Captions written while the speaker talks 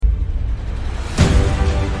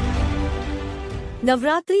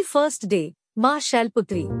Navratri first day, Ma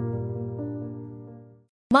Shailaputri.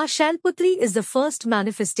 Ma Shailaputri is the first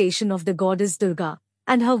manifestation of the goddess Durga,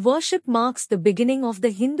 and her worship marks the beginning of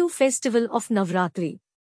the Hindu festival of Navratri.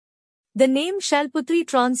 The name Shailaputri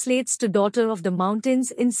translates to daughter of the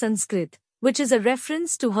mountains in Sanskrit, which is a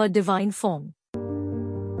reference to her divine form.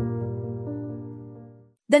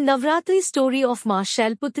 The Navratri story of Ma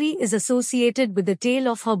Shailaputri is associated with the tale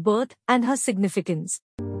of her birth and her significance.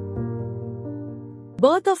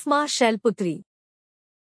 Birth of Ma Shailaputri.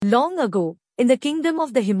 Long ago, in the kingdom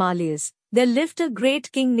of the Himalayas, there lived a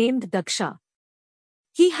great king named Daksha.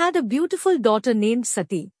 He had a beautiful daughter named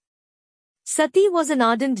Sati. Sati was an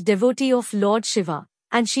ardent devotee of Lord Shiva,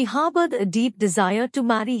 and she harbored a deep desire to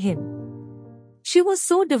marry him. She was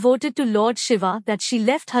so devoted to Lord Shiva that she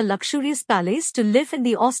left her luxurious palace to live in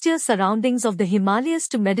the austere surroundings of the Himalayas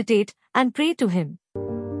to meditate and pray to him.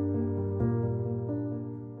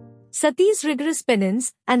 Sati's rigorous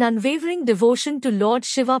penance and unwavering devotion to Lord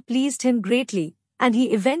Shiva pleased him greatly, and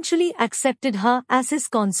he eventually accepted her as his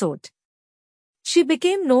consort. She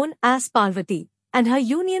became known as Parvati, and her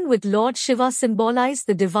union with Lord Shiva symbolized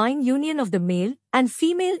the divine union of the male and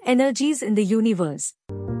female energies in the universe.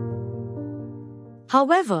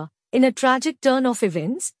 However, in a tragic turn of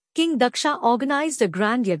events, King Daksha organized a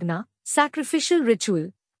grand yagna, sacrificial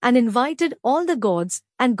ritual, and invited all the gods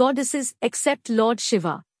and goddesses except Lord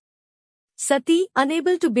Shiva. Sati,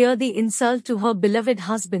 unable to bear the insult to her beloved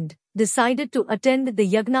husband, decided to attend the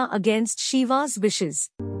yagna against Shiva's wishes.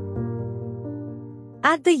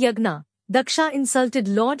 At the yagna, Daksha insulted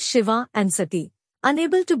Lord Shiva, and Sati,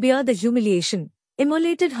 unable to bear the humiliation,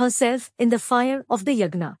 immolated herself in the fire of the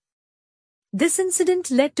yagna. This incident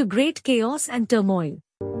led to great chaos and turmoil.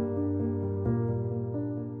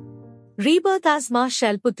 Rebirth as Ma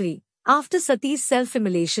Shailaputri. After Sati's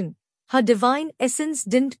self-immolation, her divine essence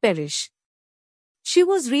didn't perish. She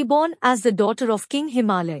was reborn as the daughter of King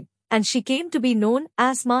Himalaya, and she came to be known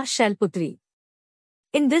as Ma Shailaputri.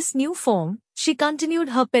 In this new form, she continued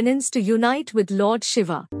her penance to unite with Lord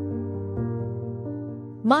Shiva.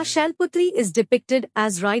 Ma Shailaputri is depicted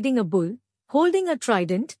as riding a bull, holding a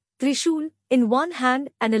trident, Trishul, in one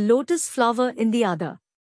hand and a lotus flower in the other.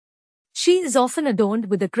 She is often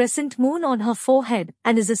adorned with a crescent moon on her forehead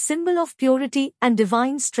and is a symbol of purity and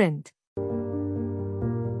divine strength.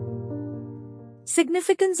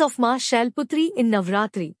 Significance of Ma Shailaputri in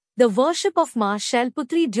Navratri. The worship of Ma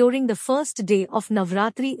Shailaputri during the first day of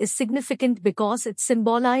Navratri is significant because it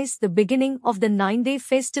symbolizes the beginning of the 9-day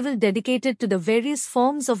festival dedicated to the various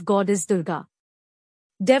forms of goddess Durga.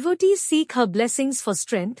 Devotees seek her blessings for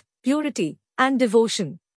strength, purity, and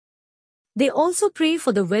devotion. They also pray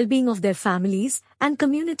for the well-being of their families and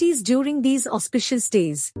communities during these auspicious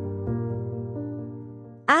days.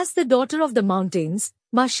 As the daughter of the mountains,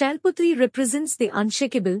 Ma Shailaputri represents the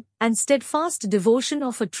unshakable and steadfast devotion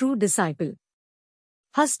of a true disciple.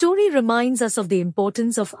 Her story reminds us of the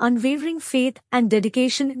importance of unwavering faith and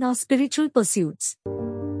dedication in our spiritual pursuits.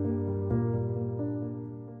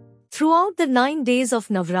 Throughout the 9 days of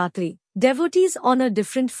Navratri, devotees honor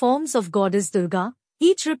different forms of goddess Durga,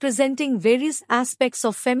 each representing various aspects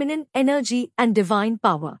of feminine energy and divine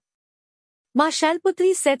power. Ma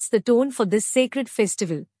Shailaputri sets the tone for this sacred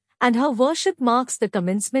festival, and her worship marks the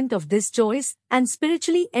commencement of this joyous and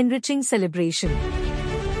spiritually enriching celebration.